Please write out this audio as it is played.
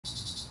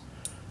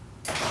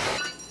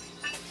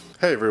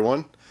Hey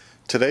everyone,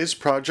 today's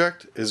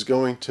project is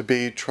going to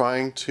be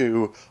trying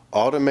to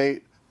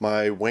automate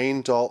my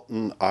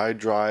Dalton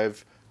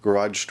iDrive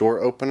garage door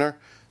opener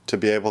to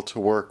be able to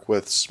work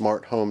with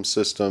smart home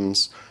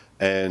systems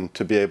and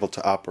to be able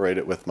to operate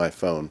it with my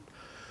phone.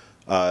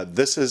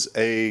 This is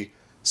a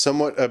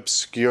somewhat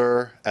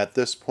obscure, at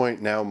this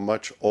point now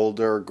much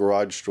older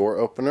garage door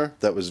opener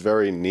that was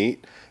very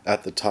neat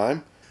at the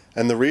time.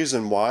 And the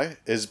reason why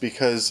is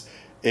because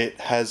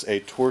it has a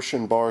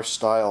torsion bar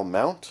style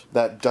mount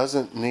that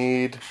doesn't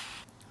need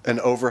an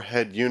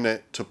overhead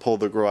unit to pull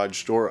the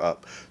garage door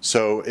up.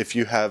 So if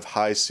you have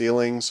high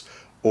ceilings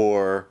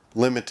or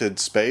limited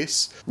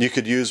space, you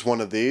could use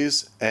one of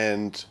these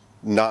and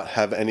not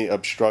have any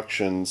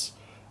obstructions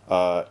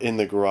in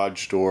the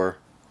garage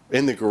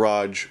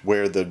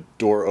where the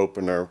door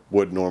opener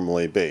would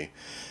normally be.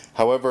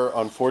 However,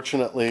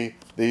 unfortunately,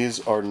 these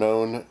are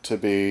known to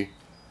be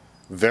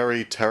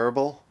very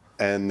terrible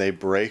and they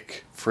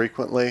break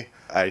frequently.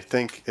 I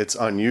think it's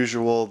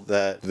unusual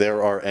that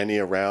there are any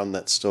around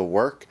that still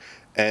work,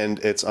 and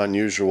it's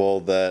unusual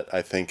that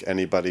I think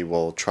anybody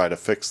will try to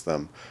fix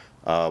them.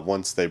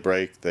 Once they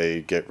break,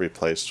 they get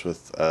replaced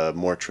with a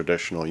more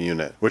traditional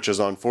unit, which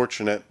is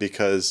unfortunate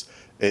because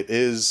it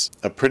is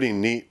a pretty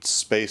neat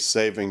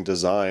space-saving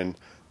design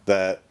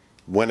that,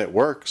 when it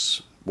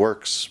works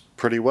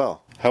pretty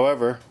well.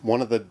 However,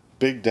 one of the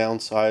big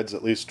downsides,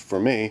 at least for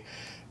me,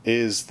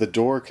 is the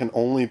door can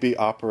only be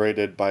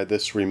operated by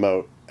this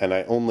remote, and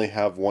I only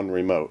have one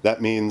remote.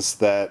 That means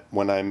that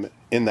when I'm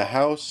in the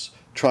house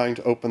trying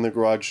to open the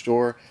garage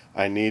door,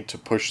 I need to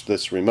push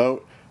this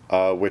remote,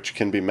 which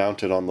can be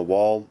mounted on the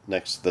wall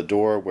next to the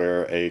door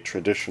where a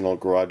traditional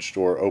garage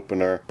door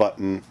opener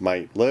button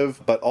might live.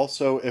 But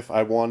also, if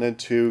I wanted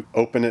to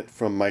open it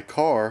from my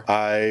car,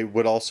 I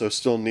would also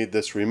still need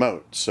this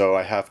remote. So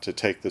I have to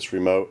take this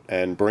remote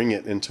and bring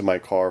it into my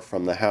car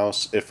from the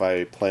house if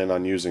I plan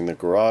on using the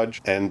garage.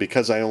 And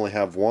because I only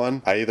have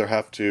one, I either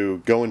have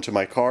to go into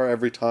my car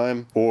every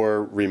time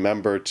or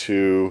remember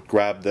to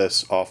grab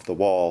this off the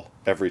wall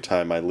every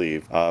time I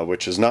leave,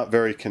 which is not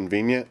very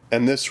convenient.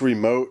 And this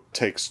remote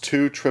takes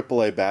two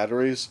AAA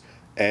batteries,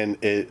 and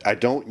I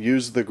don't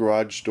use the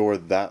garage door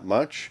that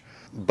much,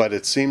 but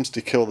it seems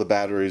to kill the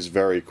batteries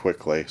very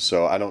quickly.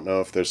 So I don't know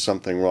if there's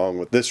something wrong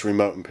with this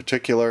remote in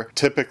particular.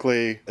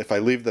 Typically, if I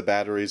leave the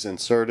batteries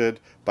inserted,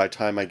 by the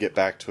time I get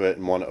back to it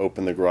and want to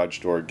open the garage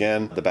door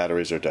again, the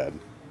batteries are dead.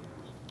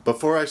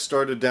 Before I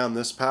started down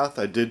this path,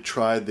 I did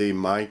try the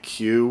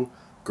MyQ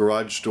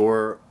garage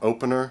door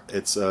opener.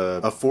 It's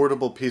an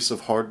affordable piece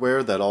of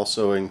hardware that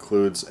also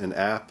includes an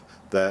app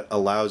that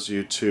allows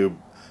you to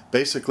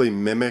basically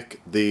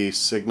mimic the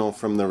signal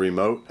from the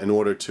remote in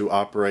order to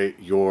operate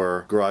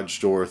your garage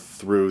door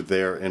through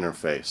their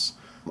interface.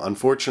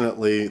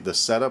 Unfortunately, the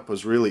setup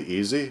was really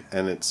easy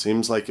and it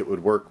seems like it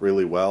would work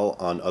really well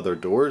on other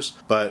doors,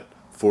 but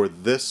for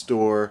this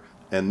door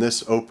and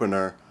this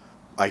opener,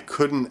 I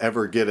couldn't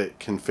ever get it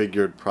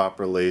configured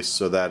properly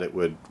so that it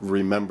would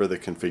remember the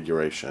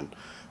configuration.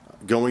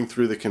 Going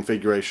through the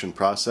configuration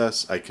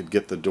process, I could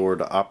get the door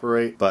to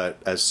operate,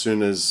 but as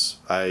soon as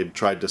I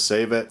tried to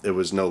save it, it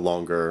was no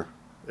longer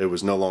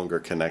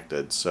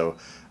connected. So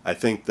I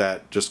think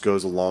that just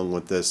goes along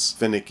with this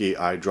finicky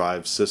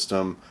iDrive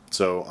system.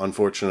 So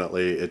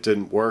unfortunately, it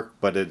didn't work,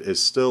 but it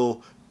is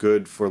still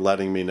good for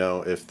letting me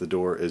know if the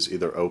door is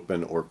either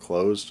open or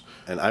closed.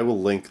 And I will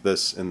link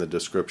this in the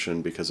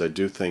description because I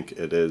do think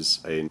it is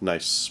a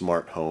nice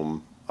smart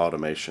home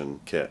automation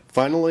kit.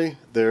 Finally,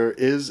 there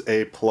is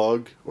a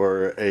plug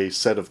or a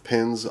set of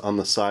pins on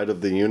the side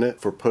of the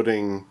unit for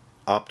putting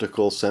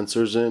optical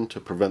sensors in to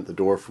prevent the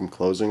door from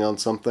closing on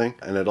something.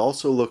 And it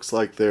also looks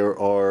like there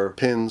are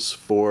pins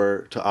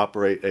to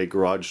operate a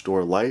garage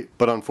door light,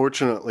 but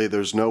unfortunately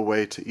there's no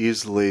way to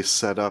easily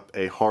set up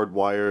a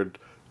hardwired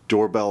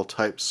doorbell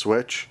type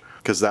switch,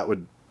 because that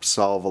would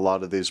solve a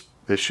lot of these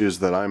issues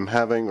that I'm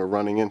having or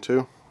running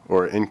into,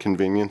 or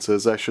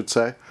inconveniences I should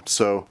say.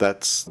 So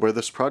that's where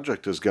this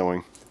project is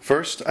going.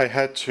 First, I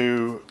had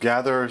to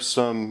gather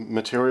some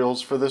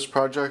materials for this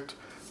project.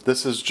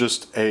 This is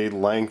just a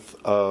length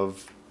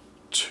of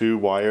 2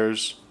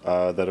 wires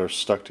that are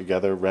stuck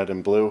together, red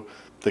and blue.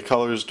 The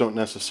colors don't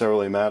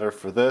necessarily matter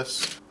for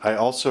this. I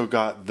also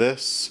got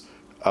this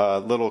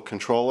little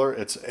controller.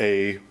 It's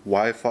a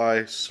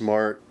Wi-Fi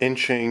smart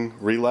inching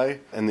relay.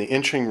 And the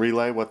inching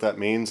relay, what that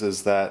means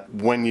is that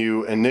when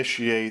you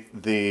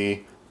initiate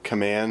the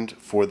command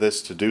for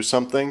this to do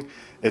something,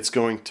 it's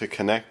going to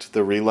connect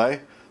the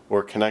relay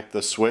or connect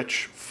the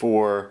switch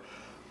for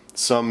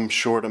some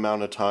short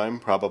amount of time,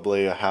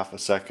 probably a half a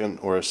second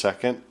or a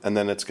second, and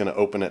then it's going to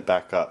open it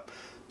back up.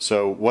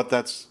 So what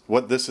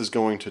this is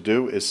going to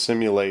do is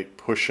simulate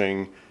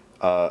pushing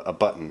a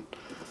button.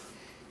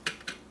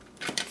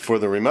 For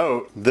the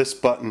remote, this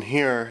button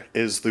here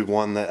is the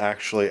one that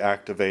actually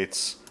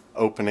activates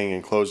opening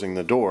and closing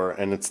the door,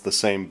 and it's the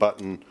same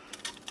button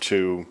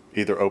to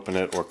either open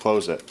it or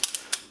close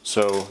it.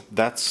 So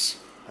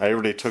I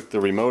already took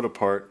the remote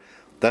apart.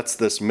 That's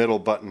this middle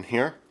button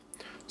here.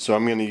 So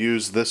I'm going to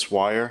use this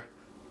wire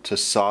to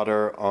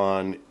solder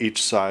on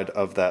each side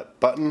of that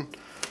button.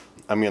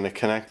 I'm going to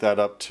connect that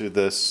up to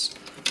this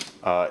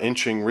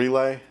inching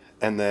relay,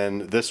 and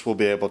then this will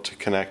be able to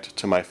connect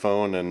to my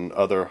phone and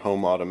other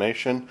home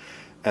automation,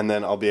 and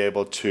then I'll be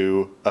able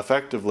to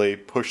effectively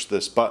push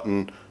this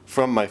button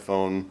from my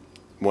phone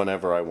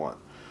whenever I want.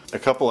 A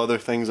couple other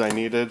things I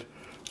needed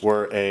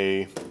were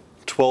a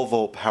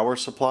 12-volt power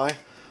supply.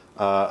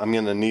 I'm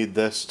going to need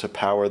this to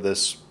power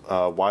this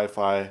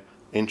Wi-Fi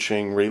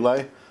inching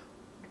relay.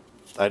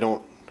 I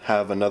don't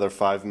have another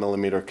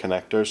 5mm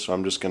connector, so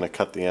I'm just going to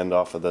cut the end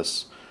off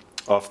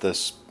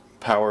this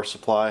power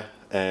supply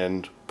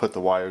and put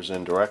the wires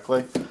in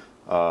directly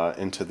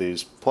into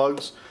these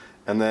plugs.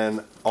 And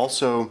then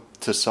also,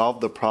 to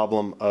solve the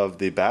problem of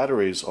the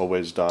batteries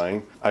always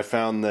dying, I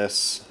found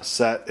this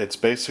set. It's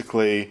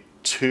basically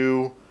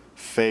 2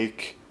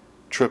 fake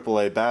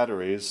AAA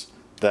batteries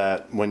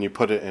that when you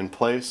put it in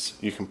place,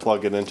 you can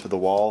plug it into the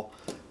wall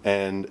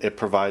and it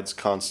provides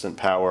constant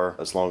power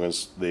as long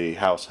as the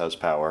house has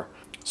power.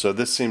 So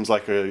this seems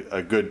like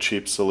a good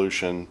cheap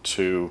solution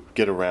to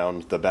get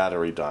around the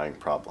battery dying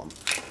problem.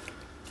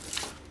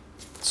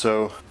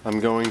 So I'm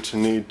going to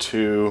need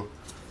to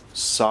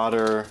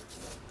solder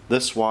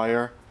this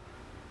wire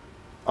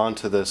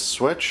onto this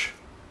switch,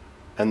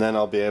 and then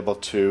I'll be able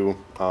to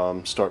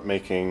start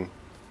making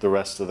the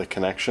rest of the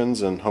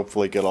connections and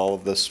hopefully get all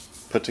of this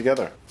put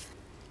together.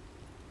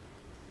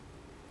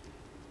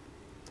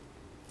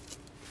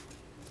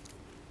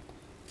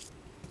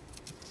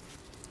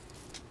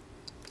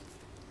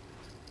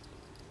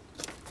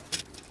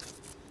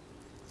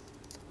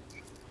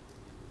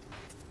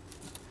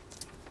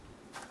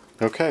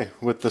 Okay,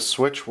 with the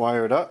switch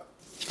wired up,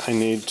 I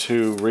need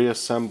to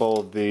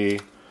reassemble the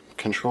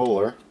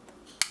controller.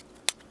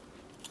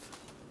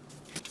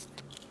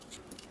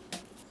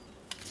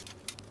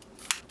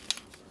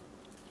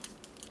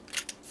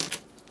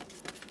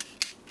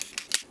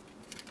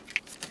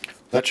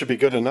 That should be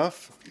good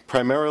enough.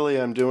 Primarily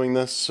I'm doing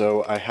this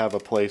so I have a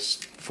place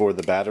for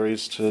the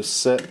batteries to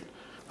sit,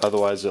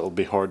 otherwise it will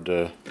be hard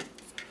to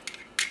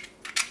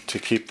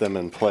keep them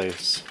in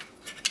place.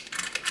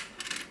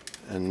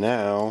 And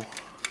now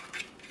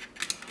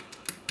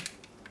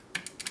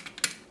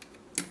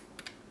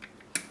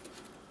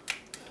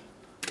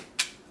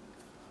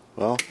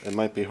well, it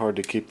might be hard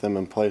to keep them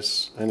in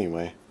place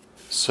anyway.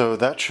 So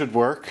that should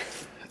work,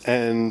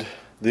 and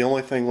the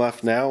only thing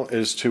left now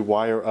is to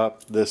wire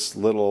up this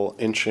little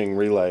inching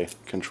relay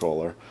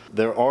controller.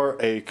 There are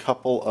a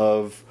couple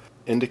of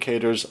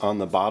indicators on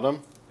the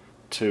bottom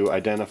to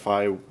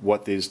identify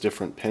what these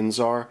different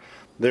pins are.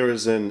 There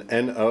is an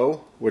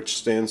NO, which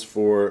stands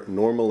for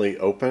normally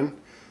open,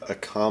 a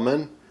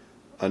common,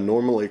 a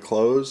normally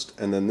closed,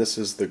 and then this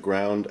is the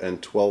ground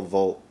and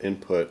 12-volt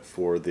input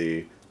for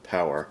the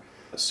power.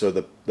 So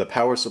the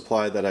power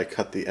supply that I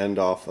cut the end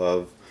off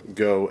of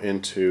go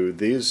into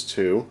these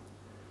two,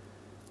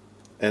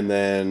 and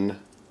then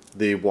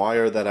the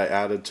wire that I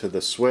added to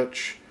the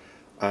switch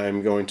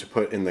I'm going to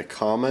put in the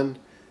common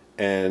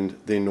and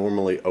the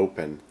normally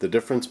open. The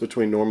difference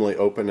between normally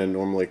open and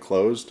normally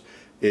closed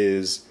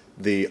is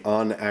the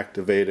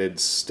on-activated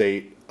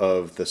state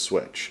of the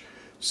switch.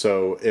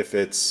 So if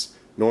it's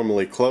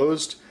normally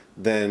closed,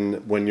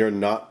 then when you're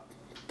not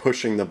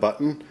pushing the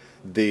button,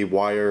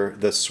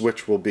 the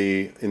switch will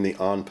be in the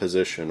on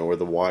position, or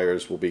the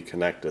wires will be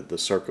connected, the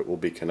circuit will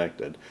be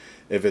connected.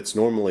 If it's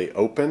normally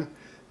open,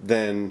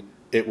 then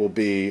it will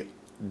be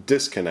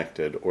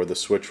disconnected, or the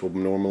switch will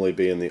normally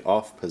be in the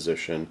off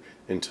position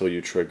until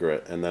you trigger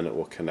it, and then it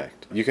will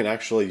connect. You can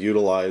actually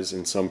utilize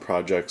in some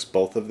projects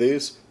both of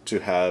these to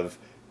have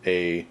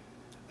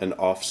an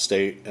off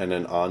state and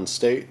an on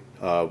state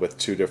with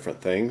 2 different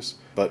things,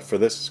 but for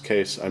this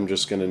case I'm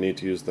just going to need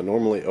to use the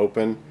normally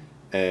open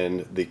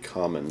and the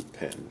common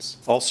pins.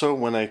 Also,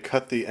 when I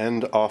cut the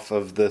end off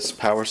of this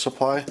power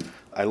supply,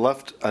 I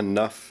left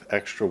enough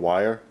extra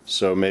wire,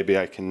 so maybe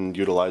I can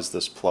utilize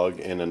this plug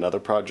in another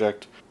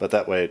project, but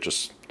that way it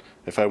just,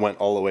 if I went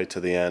all the way to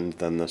the end,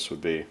 then this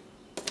would be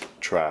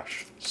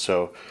trash.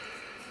 So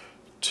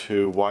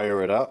to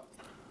wire it up,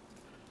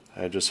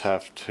 I just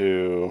have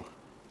to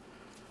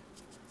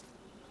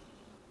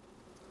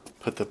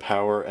put the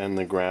power and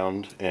the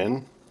ground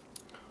in.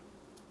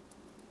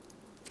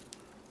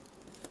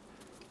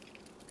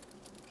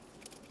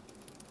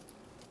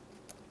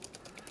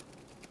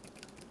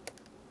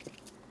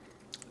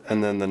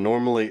 And then the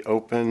normally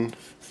open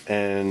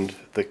and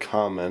the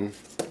common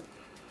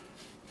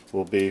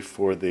will be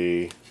for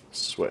the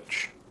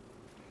switch.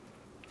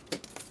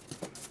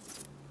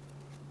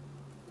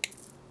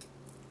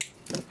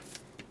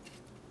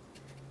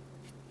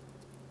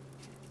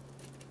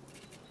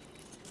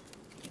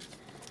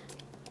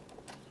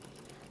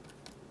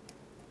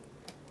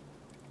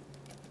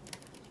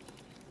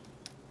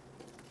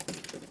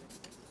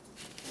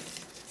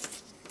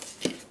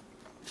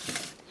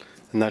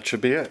 And that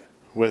should be it.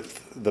 With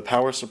the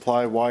power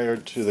supply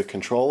wired to the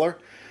controller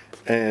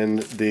and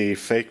the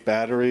fake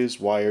batteries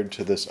wired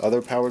to this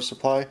other power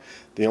supply,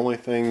 the only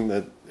thing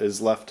that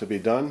is left to be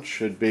done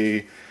should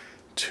be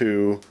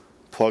to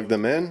plug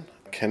them in,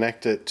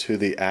 connect it to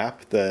the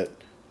app that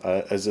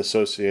is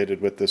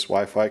associated with this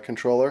Wi-Fi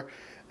controller,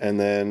 and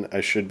then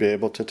I should be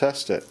able to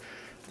test it.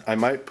 I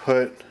might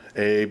put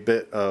a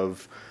bit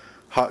of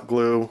hot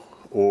glue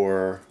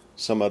or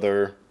some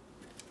other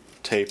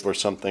tape or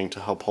something to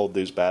help hold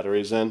these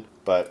batteries in,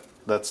 but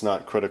that's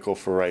not critical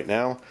for right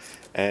now.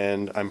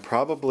 And I'm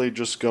probably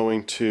just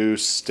going to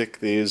stick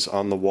these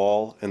on the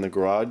wall in the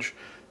garage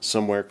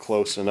somewhere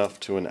close enough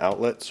to an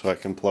outlet so I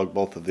can plug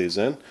both of these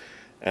in,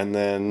 and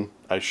then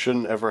I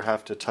shouldn't ever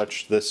have to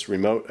touch this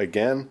remote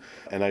again,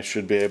 and I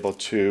should be able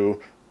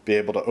to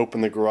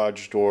open the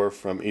garage door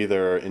from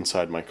either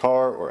inside my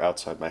car or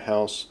outside my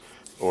house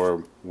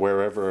or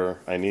wherever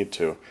I need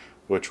to,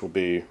 which will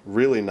be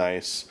really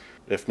nice,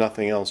 if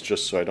nothing else,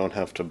 just so I don't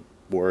have to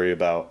worry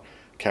about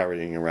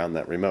carrying around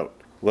that remote.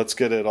 Let's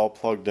get it all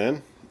plugged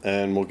in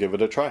and we'll give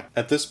it a try.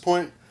 At this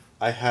point,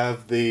 I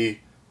have the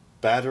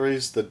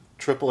batteries, the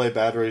AAA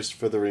batteries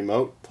for the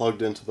remote,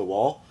 plugged into the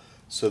wall,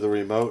 so the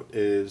remote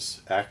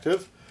is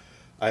active.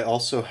 I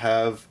also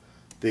have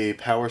the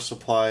power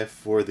supply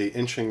for the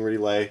inching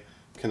relay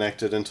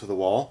connected into the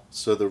wall,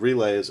 so the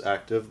relay is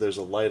active. There's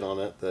a light on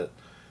it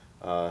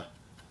that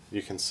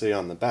you can see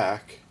on the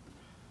back.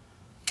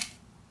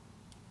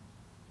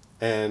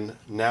 And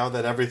now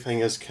that everything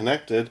is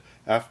connected,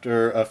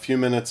 after a few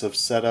minutes of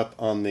setup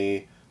on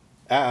the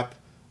app,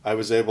 I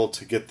was able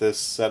to get this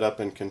set up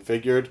and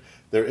configured.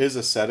 There is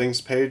a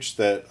settings page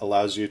that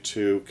allows you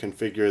to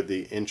configure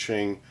the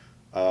inching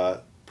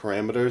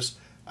parameters.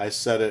 I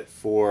set it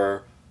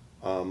for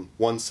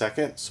 1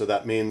 second, so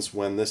that means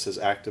when this is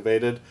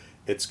activated,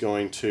 it's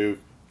going to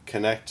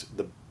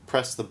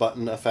press the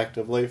button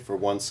effectively for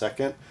 1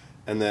 second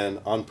and then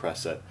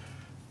unpress it.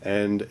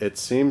 And it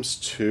seems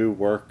to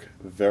work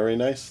very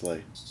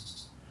nicely.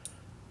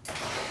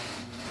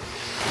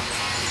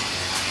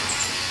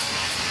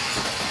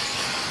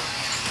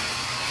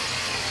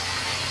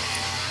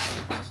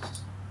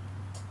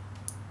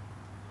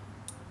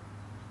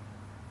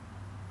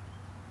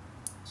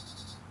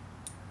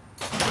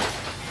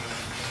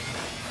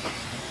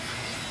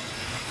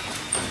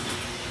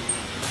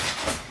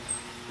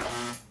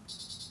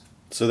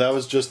 So that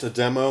was just a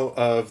demo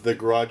of the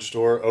garage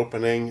door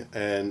opening,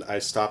 and I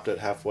stopped it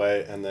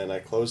halfway and then I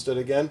closed it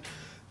again.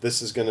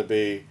 This is going to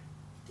be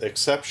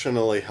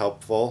exceptionally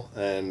helpful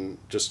and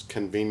just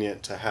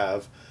convenient to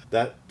have.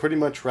 That pretty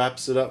much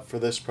wraps it up for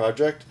this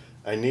project.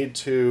 I need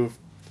to,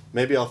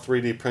 maybe I'll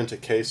 3D print a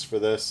case for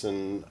this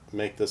and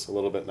make this a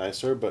little bit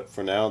nicer, but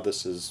for now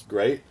this is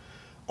great.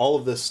 All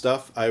of this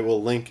stuff I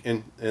will link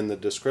in the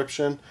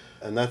description,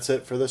 and that's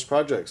it for this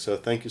project. So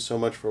thank you so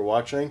much for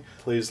watching.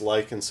 Please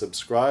like and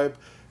subscribe,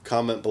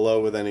 comment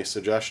below with any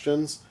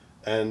suggestions,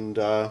 and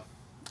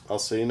I'll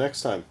see you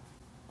next time.